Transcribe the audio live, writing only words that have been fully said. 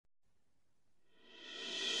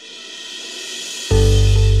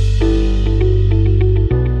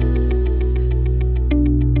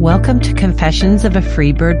Welcome to Confessions of a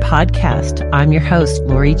Freebird podcast. I'm your host,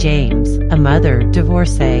 Lori James, a mother,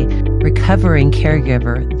 divorcee, recovering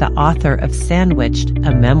caregiver, the author of Sandwiched,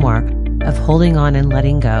 a memoir of holding on and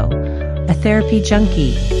letting go, a therapy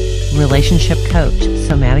junkie, relationship coach,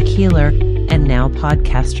 somatic healer, and now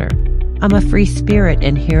podcaster. I'm a free spirit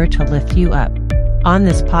and here to lift you up. On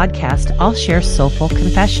this podcast, I'll share soulful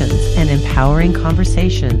confessions and empowering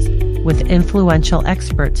conversations with influential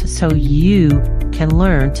experts so you can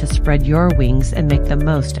learn to spread your wings and make the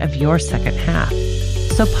most of your second half.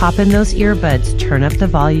 So pop in those earbuds, turn up the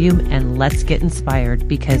volume, and let's get inspired,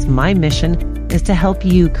 because my mission is to help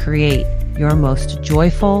you create your most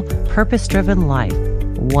joyful, purpose-driven life,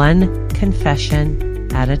 one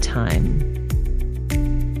confession at a time.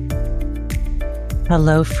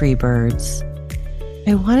 Hello, Freebirds.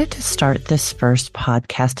 I wanted to start this first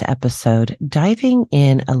podcast episode diving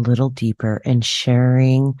in a little deeper and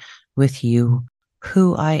sharing with you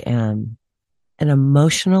who I am, an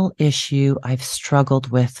emotional issue I've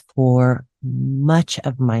struggled with for much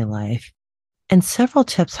of my life, and several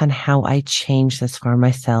tips on how I change this for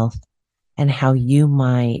myself and how you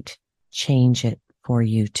might change it for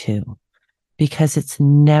you too, because it's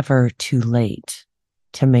never too late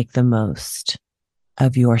to make the most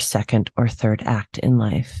of your second or third act in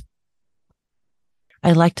life.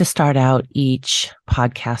 I like to start out each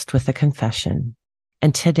podcast with a confession,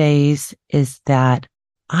 and today's is that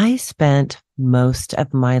I spent most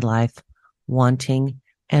of my life wanting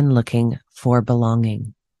and looking for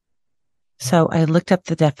belonging. So I looked up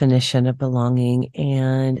the definition of belonging,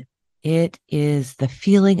 and it is the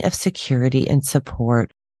feeling of security and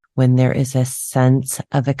support when there is a sense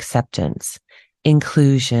of acceptance,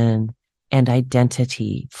 inclusion, and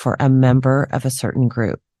identity for a member of a certain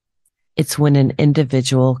group. It's when an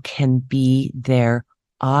individual can be their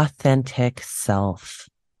authentic self.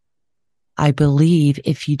 I believe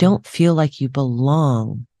if you don't feel like you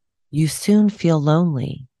belong, you soon feel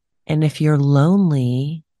lonely. And if you're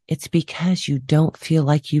lonely, it's because you don't feel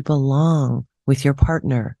like you belong with your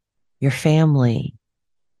partner, your family,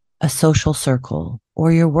 a social circle,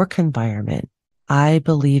 or your work environment. I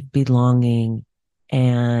believe belonging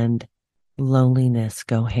and loneliness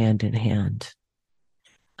go hand in hand.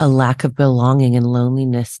 A lack of belonging and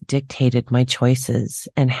loneliness dictated my choices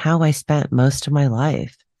and how I spent most of my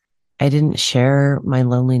life. I didn't share my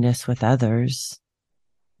loneliness with others.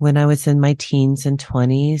 When I was in my teens and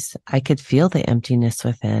 20s, I could feel the emptiness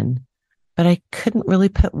within, but I couldn't really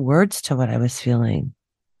put words to what I was feeling.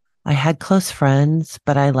 I had close friends,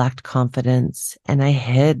 but I lacked confidence, and I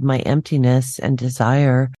hid my emptiness and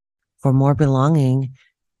desire for more belonging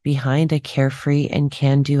behind a carefree and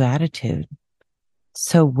can-do attitude.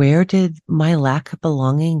 So where did my lack of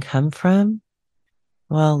belonging come from?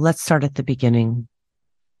 Well, let's start at the beginning.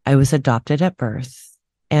 I was adopted at birth,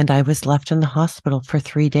 and I was left in the hospital for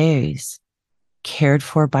 3 days, cared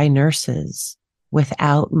for by nurses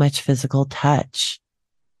without much physical touch.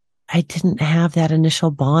 I didn't have that initial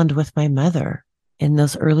bond with my mother in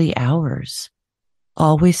those early hours.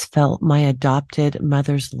 Always felt my adopted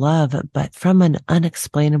mother's love, but from an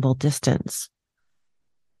unexplainable distance.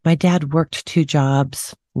 My dad worked 2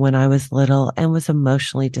 jobs when I was little and was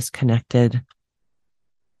emotionally disconnected.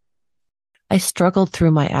 I struggled through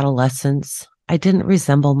my adolescence. I didn't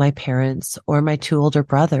resemble my parents or my 2 older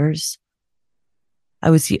brothers. I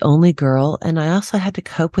was the only girl, and I also had to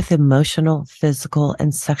cope with emotional, physical,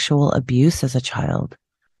 and sexual abuse as a child.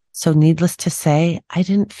 So needless to say, I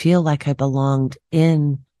didn't feel like I belonged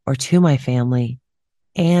in or to my family.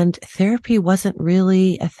 And therapy wasn't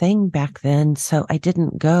really a thing back then, so I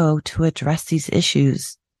didn't go to address these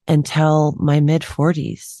issues until my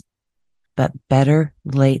mid-40s. But better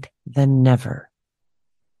late than never.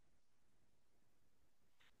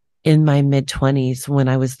 In my mid-20s, when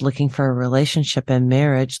I was looking for a relationship and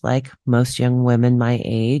marriage, like most young women my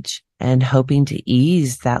age, and hoping to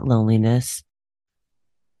ease that loneliness,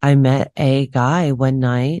 I met a guy one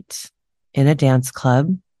night in a dance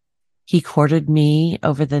club. He courted me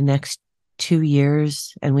over the next 2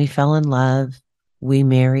 years, and we fell in love. We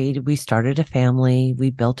married. We started a family. We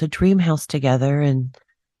built a dream house together in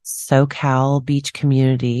SoCal Beach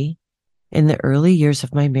community. In the early years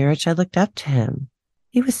of my marriage, I looked up to him.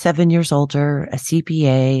 He was 7 years older, a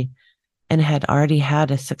CPA, and had already had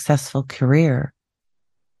a successful career.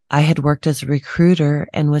 I had worked as a recruiter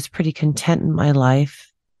and was pretty content in my life.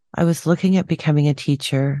 I was looking at becoming a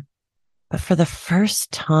teacher, but for the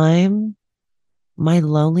first time, my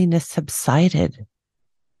loneliness subsided.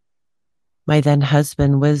 My then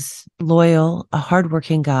husband was loyal, a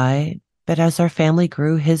hardworking guy, but as our family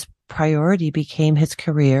grew, his priority became his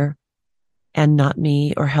career and not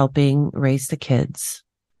me or helping raise the kids.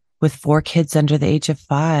 With 4 kids under the age of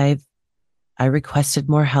 5, I requested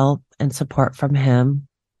more help and support from him.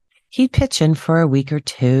 He'd pitch in for a week or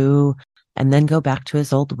two and then go back to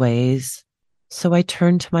his old ways. So I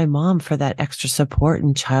turned to my mom for that extra support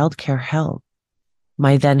and childcare help.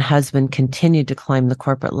 My then husband continued to climb the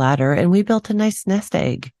corporate ladder, and we built a nice nest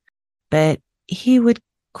egg. But he would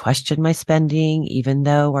question my spending, even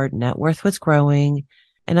though our net worth was growing.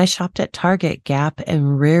 And I shopped at Target, Gap,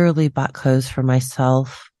 and rarely bought clothes for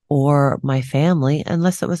myself or my family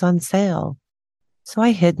unless it was on sale. So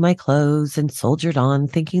I hid my clothes and soldiered on,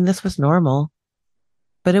 thinking this was normal.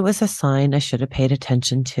 But it was a sign I should have paid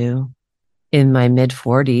attention to. In my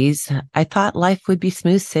mid-40s, I thought life would be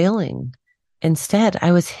smooth sailing. Instead,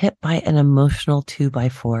 I was hit by an emotional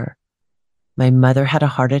 2x4. My mother had a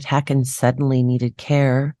heart attack and suddenly needed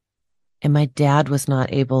care, and my dad was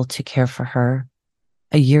not able to care for her.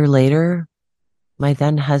 A year later, my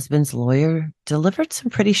then husband's lawyer delivered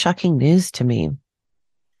some pretty shocking news to me.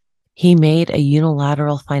 He made a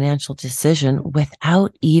unilateral financial decision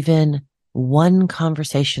without even one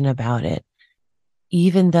conversation about it,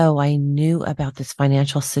 even though I knew about this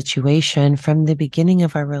financial situation from the beginning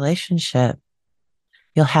of our relationship.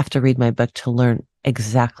 You'll have to read my book to learn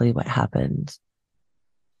exactly what happened.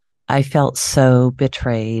 I felt so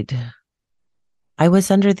betrayed. I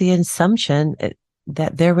was under the assumption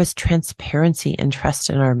that there was transparency and trust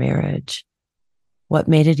in our marriage. What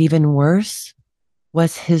made it even worse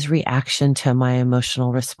was his reaction to my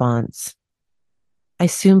emotional response. I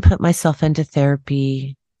soon put myself into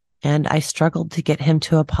therapy, and I struggled to get him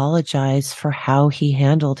to apologize for how he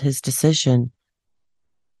handled his decision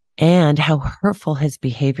and how hurtful his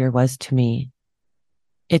behavior was to me.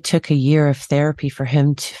 It took a year of therapy for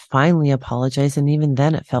him to finally apologize, and even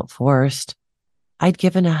then it felt forced. I'd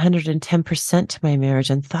given 110% to my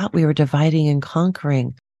marriage and thought we were dividing and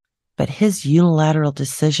conquering, but his unilateral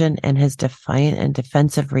decision and his defiant and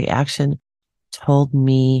defensive reaction told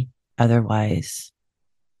me otherwise.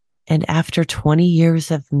 And after 20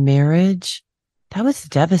 years of marriage, that was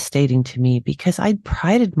devastating to me because I'd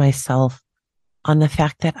prided myself on the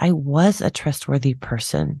fact that I was a trustworthy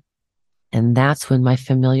person. And that's when my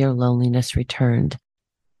familiar loneliness returned,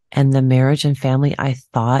 and the marriage and family I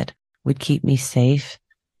thought would keep me safe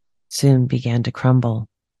soon began to crumble.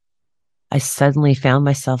 I suddenly found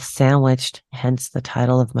myself sandwiched, hence the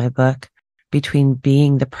title of my book, between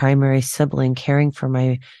being the primary sibling caring for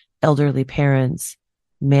my elderly parents,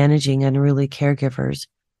 managing unruly caregivers,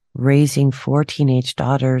 raising 4 teenage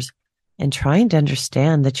daughters, and trying to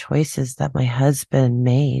understand the choices that my husband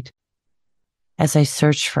made. As I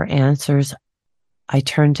searched for answers, I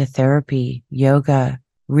turned to therapy, yoga,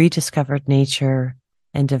 rediscovered nature,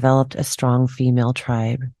 and developed a strong female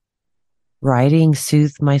tribe. Writing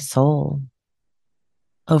soothed my soul.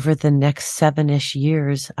 Over the next 7-ish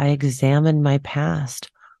years, I examined my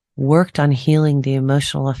past, worked on healing the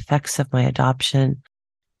emotional effects of my adoption,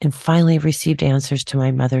 and finally received answers to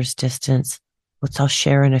my mother's distance, which I'll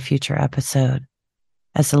share in a future episode.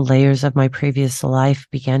 As the layers of my previous life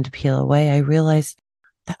began to peel away, I realized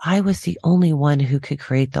that I was the only one who could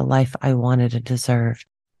create the life I wanted and deserved.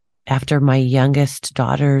 After my youngest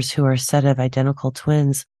daughters, who are a set of identical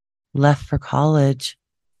twins, left for college,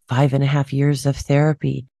 5.5 years of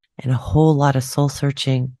therapy, and a whole lot of soul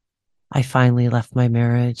searching, I finally left my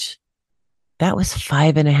marriage. That was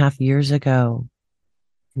 5.5 years ago.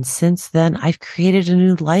 And since then, I've created a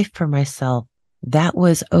new life for myself. That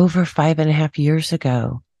was over 5.5 years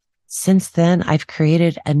ago. Since then, I've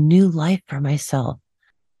created a new life for myself.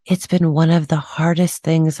 It's been one of the hardest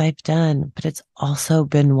things I've done, but it's also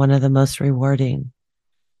been one of the most rewarding.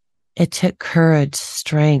 It took courage,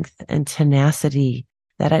 strength, and tenacity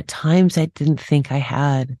that at times I didn't think I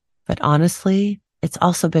had. But honestly, it's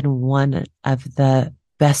also been one of the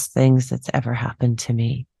best things that's ever happened to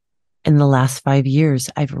me. In the last 5 years,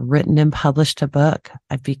 I've written and published a book.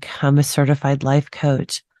 I've become a certified life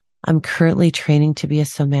coach. I'm currently training to be a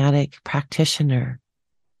somatic practitioner.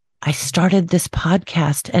 I started this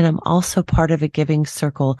podcast, and I'm also part of a giving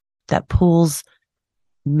circle that pools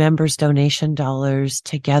members' donation dollars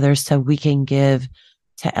together so we can give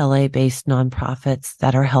to LA-based nonprofits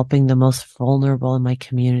that are helping the most vulnerable in my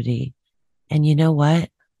community. And you know what?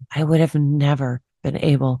 I would have never been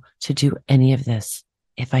able to do any of this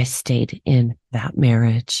if I stayed in that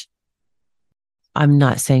marriage. I'm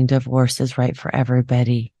not saying divorce is right for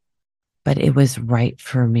everybody, but it was right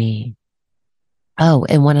for me. Oh,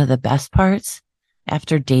 and one of the best parts,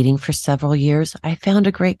 after dating for several years, I found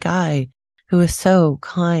a great guy who is so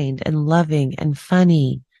kind and loving and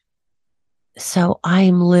funny. So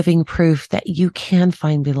I'm living proof that you can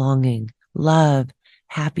find belonging, love,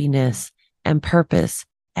 happiness, and purpose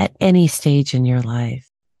at any stage in your life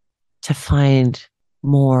to find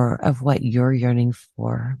more of what you're yearning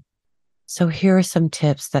for. So here are some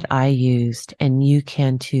tips that I used, and you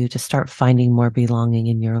can too, to start finding more belonging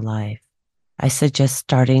in your life. I suggest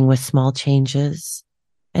starting with small changes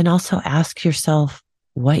and also ask yourself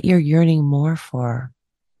what you're yearning more for.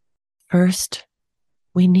 First,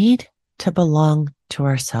 we need to belong to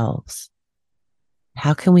ourselves.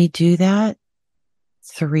 How can we do that?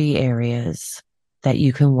 3 areas that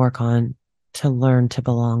you can work on to learn to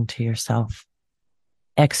belong to yourself.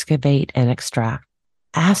 Excavate and extract.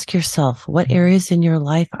 Ask yourself, what areas in your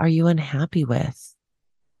life are you unhappy with?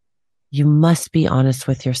 You must be honest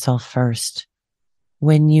with yourself first.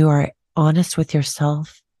 When you are honest with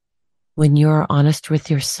yourself,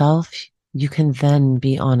 you can then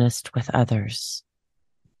be honest with others.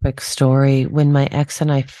 Quick story. When my ex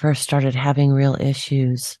and I first started having real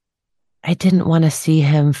issues, I didn't want to see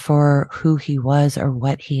him for who he was or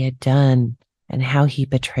what he had done and how he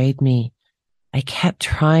betrayed me. I kept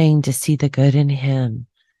trying to see the good in him.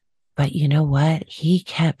 But you know what? He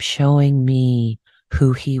kept showing me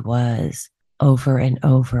who he was over and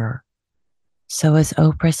over. So as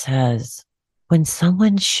Oprah says, when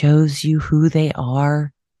someone shows you who they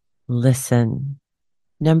are, listen.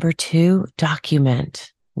 Number 2,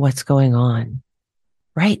 document what's going on.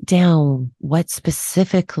 Write down what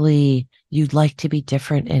specifically you'd like to be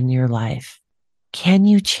different in your life. Can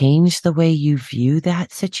you change the way you view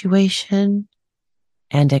that situation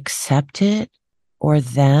and accept it or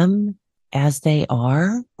them as they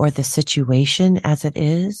are or the situation as it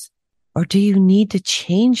is? Or do you need to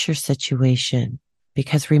change your situation?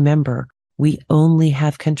 Because remember, we only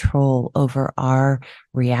have control over our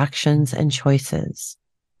reactions and choices.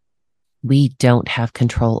 We don't have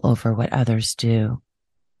control over what others do.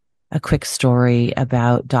 A quick story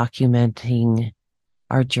about documenting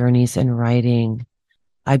our journeys in writing.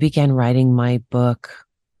 I began writing my book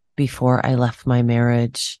before I left my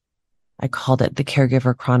marriage. I called it The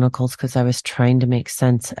Caregiver Chronicles because I was trying to make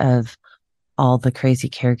sense of all the crazy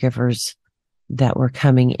caregivers that were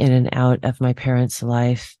coming in and out of my parents'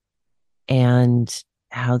 life and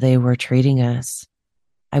how they were treating us.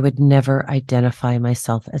 I would never identify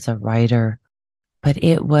myself as a writer, but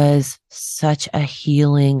it was such a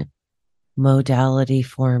healing modality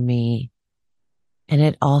for me. And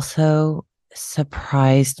it also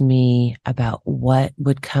surprised me about what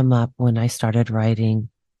would come up when I started writing.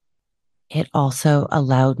 It also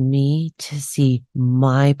allowed me to see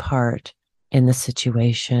my part in the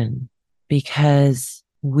situation because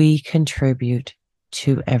we contribute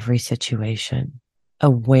to every situation.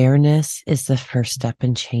 Awareness is the first step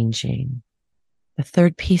in changing. The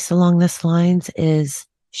third piece along this lines is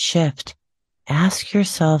shift. Ask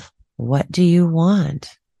yourself, what do you want?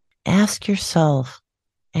 Ask yourself,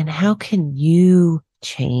 and how can you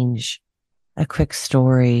change? A quick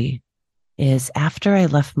story is after I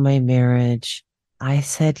left my marriage, I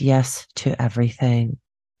said yes to everything.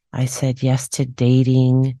 I said yes to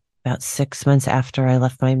dating. About 6 months after I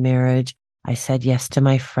left my marriage, I said yes to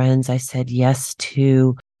my friends. I said yes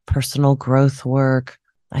to personal growth work.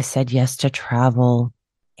 I said yes to travel.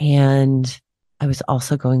 And I was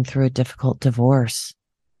also going through a difficult divorce.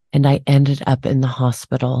 And I ended up in the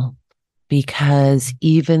hospital because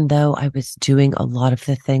even though I was doing a lot of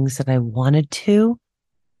the things that I wanted to,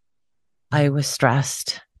 I was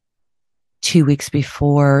stressed. 2 weeks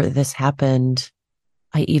before this happened,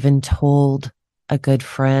 I even told a good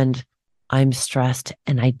friend, I'm stressed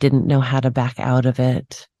and I didn't know how to back out of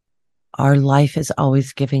it. Our life is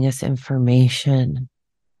always giving us information,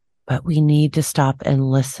 but we need to stop and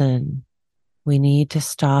listen. We need to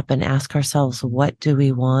stop and ask ourselves, what do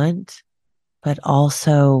we want? But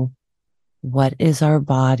also, what is our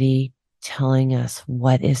body telling us?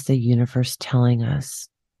 What is the universe telling us?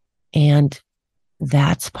 And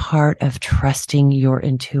that's part of trusting your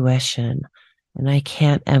intuition. And I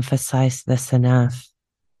can't emphasize this enough.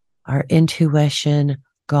 Our intuition,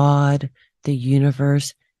 God, the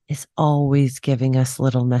universe is always giving us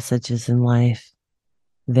little messages in life.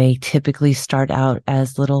 They typically start out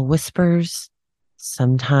as little whispers.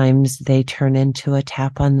 Sometimes they turn into a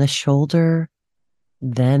tap on the shoulder.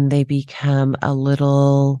 Then they become a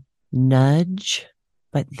little nudge,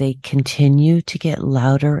 but they continue to get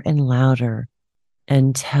louder and louder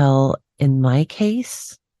until, in my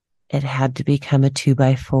case, it had to become a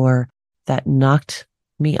 2x4 that knocked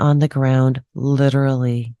me on the ground,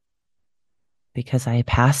 literally, because I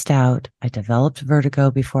passed out. I developed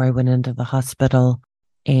vertigo before I went into the hospital,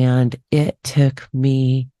 and it took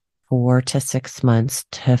me 4 to 6 months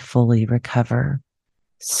to fully recover.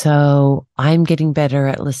 So I'm getting better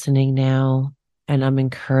at listening now, and I'm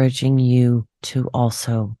encouraging you to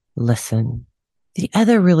also listen. The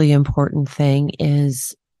other really important thing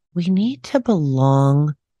is we need to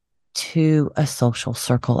belong to a social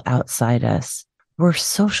circle outside us. We're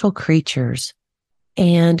social creatures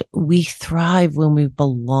and we thrive when we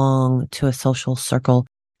belong to a social circle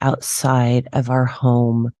outside of our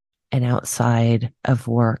home and outside of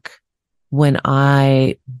work. When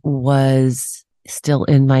I was still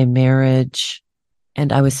in my marriage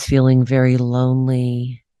and I was feeling very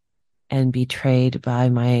lonely and betrayed by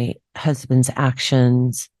my husband's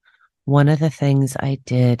actions, one of the things I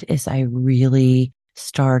did is I really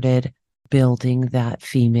started building that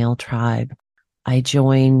female tribe. I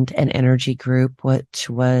joined an energy group, which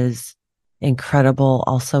was incredible,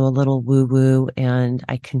 also a little woo woo. And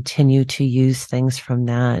I continue to use things from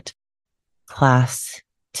that class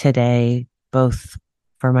today, both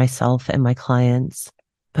for myself and my clients.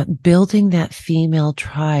 But building that female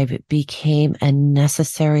tribe, it became a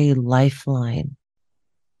necessary lifeline.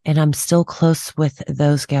 And I'm still close with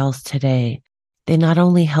those gals today. They not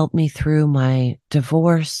only helped me through my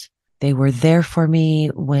divorce, they were there for me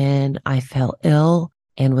when I fell ill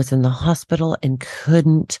and was in the hospital and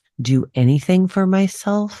couldn't do anything for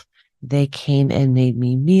myself. They came and made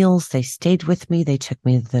me meals. They stayed with me. They took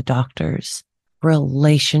me to the doctors.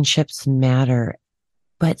 Relationships matter,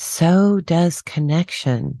 but so does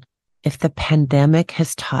connection. If the pandemic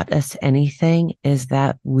has taught us anything, is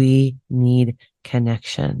that we need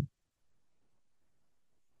connection.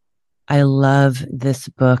 I love this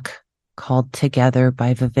book called Together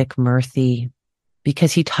by Vivek Murthy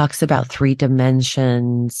because he talks about 3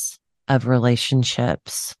 dimensions of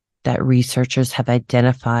relationships that researchers have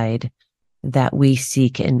identified that we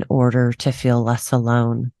seek in order to feel less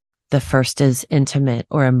alone. The first is intimate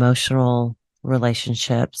or emotional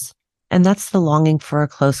relationships. And that's the longing for a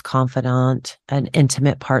close confidant, an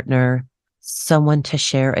intimate partner, someone to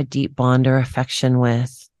share a deep bond or affection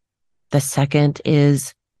with. The second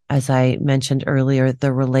is, as I mentioned earlier,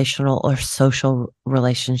 the relational or social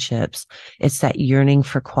relationships. It's that yearning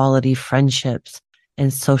for quality friendships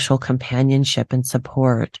and social companionship and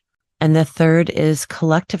support. And the third is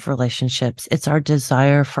collective relationships. It's our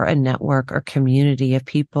desire for a network or community of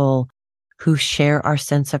people who share our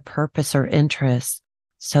sense of purpose or interest.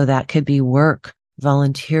 So that could be work,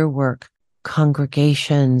 volunteer work,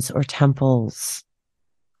 congregations, or temples.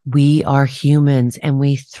 We are humans and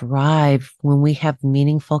we thrive when we have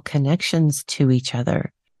meaningful connections to each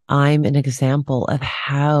other. I'm an example of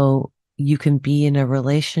how you can be in a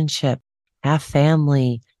relationship, have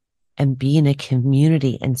family, and be in a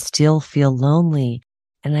community and still feel lonely.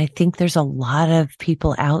 And I think there's a lot of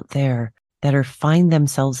people out there that find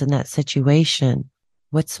themselves in that situation.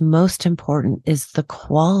 What's most important is the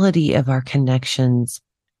quality of our connections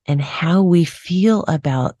and how we feel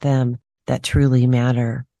about them that truly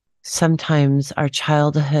matter. Sometimes our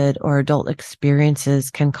childhood or adult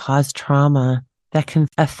experiences can cause trauma that can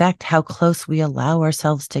affect how close we allow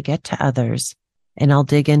ourselves to get to others. And I'll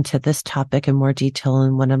dig into this topic in more detail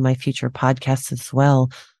in one of my future podcasts as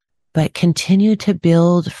well. But continue to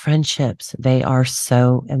build friendships. They are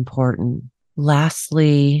so important.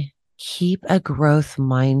 Lastly, keep a growth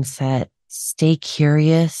mindset, stay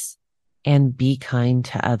curious, and be kind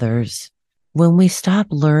to others. When we stop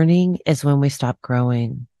learning is when we stop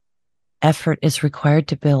growing. Effort is required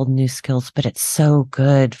to build new skills, but it's so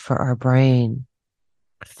good for our brain.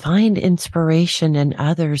 Find inspiration in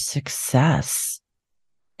others' success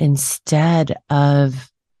instead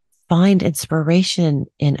of find inspiration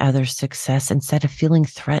in others' success instead of feeling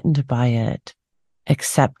threatened by it.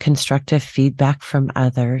 Accept constructive feedback from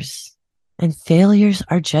others. And failures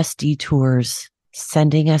are just detours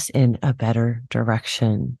sending us in a better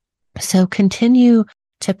direction. So continue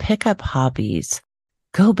to pick up hobbies.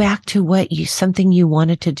 Go back to something you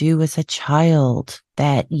wanted to do as a child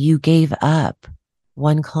that you gave up.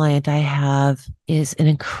 One client I have is an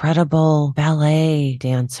incredible ballet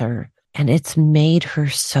dancer, and it's made her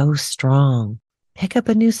so strong. Pick up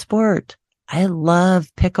a new sport. I love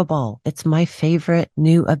pickleball. It's my favorite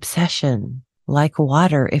new obsession. Like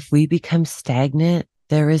water, if we become stagnant,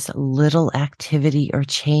 there is little activity or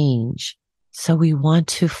change. So we want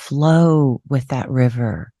to flow with that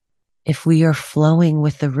river. If we are flowing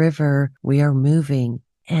with the river, we are moving.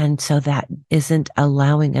 And so that isn't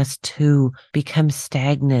allowing us to become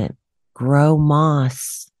stagnant, grow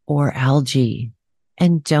moss or algae.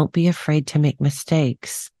 And don't be afraid to make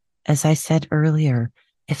mistakes. As I said earlier,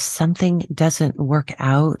 if something doesn't work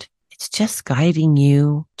out, it's just guiding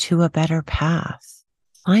you to a better path.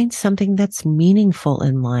 Find something that's meaningful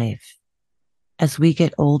in life. As we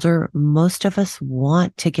get older, most of us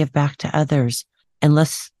want to give back to others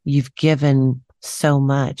unless you've given so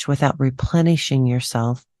much without replenishing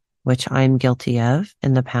yourself, which I'm guilty of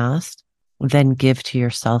in the past, then give to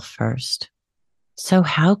yourself first. So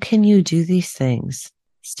how can you do these things?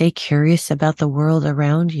 Stay curious about the world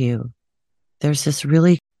around you. There's this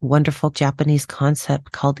really wonderful Japanese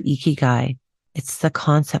concept called ikigai. It's the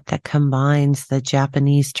concept that combines the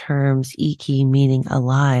Japanese terms iki meaning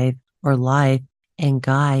alive or life and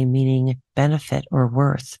gai meaning benefit or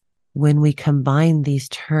worth. When we combine these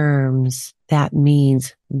terms, that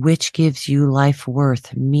means which gives you life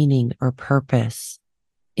worth, meaning, or purpose.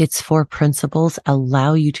 Its 4 principles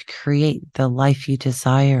allow you to create the life you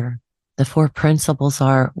desire. The 4 principles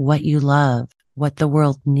are what you love, what the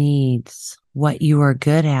world needs, what you are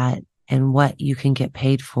good at, and what you can get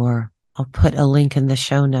paid for. I'll put a link in the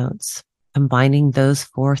show notes. Combining those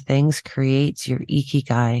 4 things creates your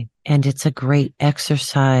ikigai, and it's a great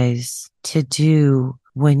exercise to do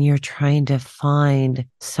when you're trying to find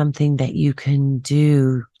something that you can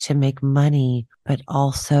do to make money, but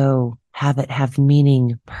also have it have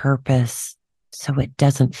meaning, purpose, so it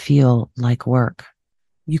doesn't feel like work.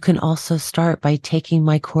 You can also start by taking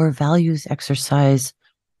my core values exercise,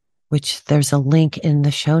 which there's a link in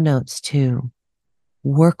the show notes to.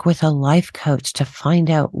 Work with a life coach to find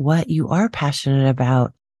out what you are passionate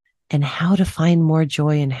about and how to find more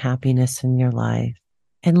joy and happiness in your life.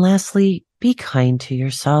 And lastly, be kind to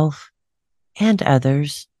yourself and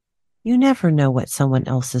others. You never know what someone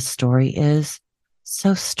else's story is,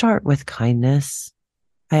 so start with kindness.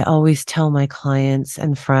 I always tell my clients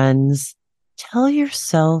and friends, tell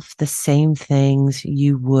yourself the same things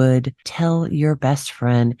you would tell your best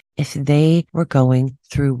friend if they were going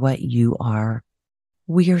through what you are.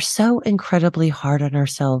 We are so incredibly hard on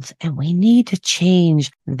ourselves, and we need to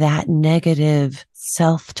change that negative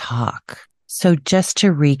self-talk. So just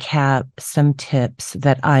to recap some tips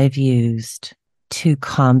that I've used to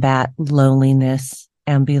combat loneliness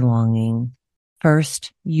and belonging.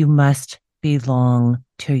 First, you must belong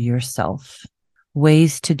to yourself.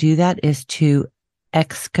 Ways to do that is to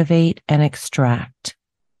excavate and extract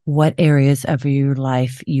what areas of your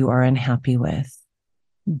life you are unhappy with.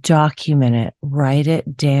 Document it, write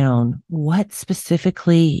it down, what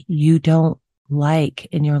specifically you don't like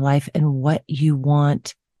in your life and what you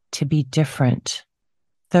want to be different.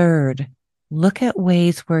 Third, look at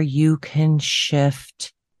ways where you can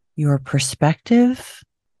shift your perspective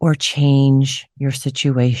or change your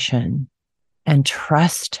situation and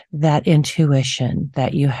trust that intuition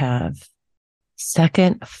that you have.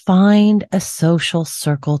 Second, find a social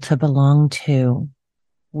circle to belong to.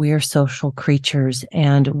 We're social creatures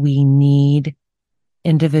and we need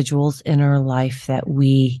individuals in our life that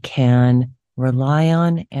we can rely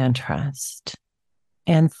on and trust.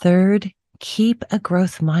 And third, keep a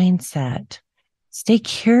growth mindset. Stay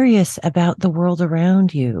curious about the world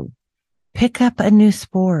around you. Pick up a new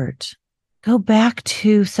sport. Go back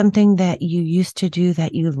to something that you used to do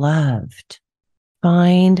that you loved.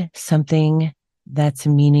 Find something that's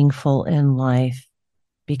meaningful in life,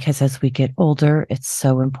 because as we get older, it's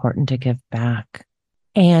so important to give back.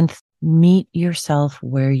 And meet yourself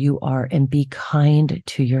where you are and be kind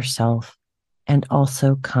to yourself and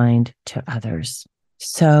also kind to others.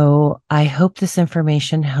 So I hope this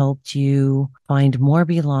information helped you find more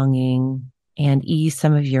belonging and ease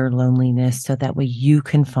some of your loneliness so that way you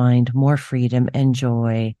can find more freedom and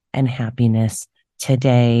joy and happiness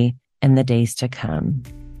today and the days to come.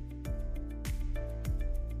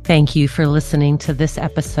 Thank you for listening to this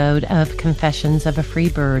episode of Confessions of a Free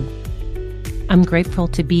Bird. I'm grateful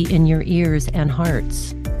to be in your ears and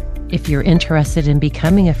hearts. If you're interested in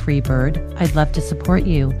becoming a free bird, I'd love to support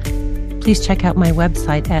you. Please check out my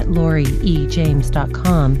website at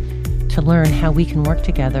laurieejames.com to learn how we can work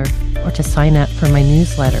together or to sign up for my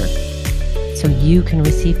newsletter so you can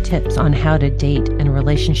receive tips on how to date and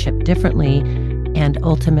relationship differently and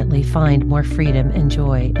ultimately find more freedom and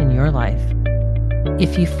joy in your life.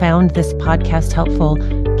 If you found this podcast helpful,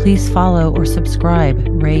 please follow or subscribe,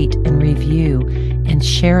 rate and review, and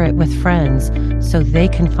share it with friends so they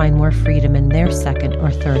can find more freedom in their second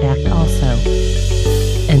or third act also.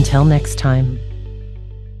 Until next time.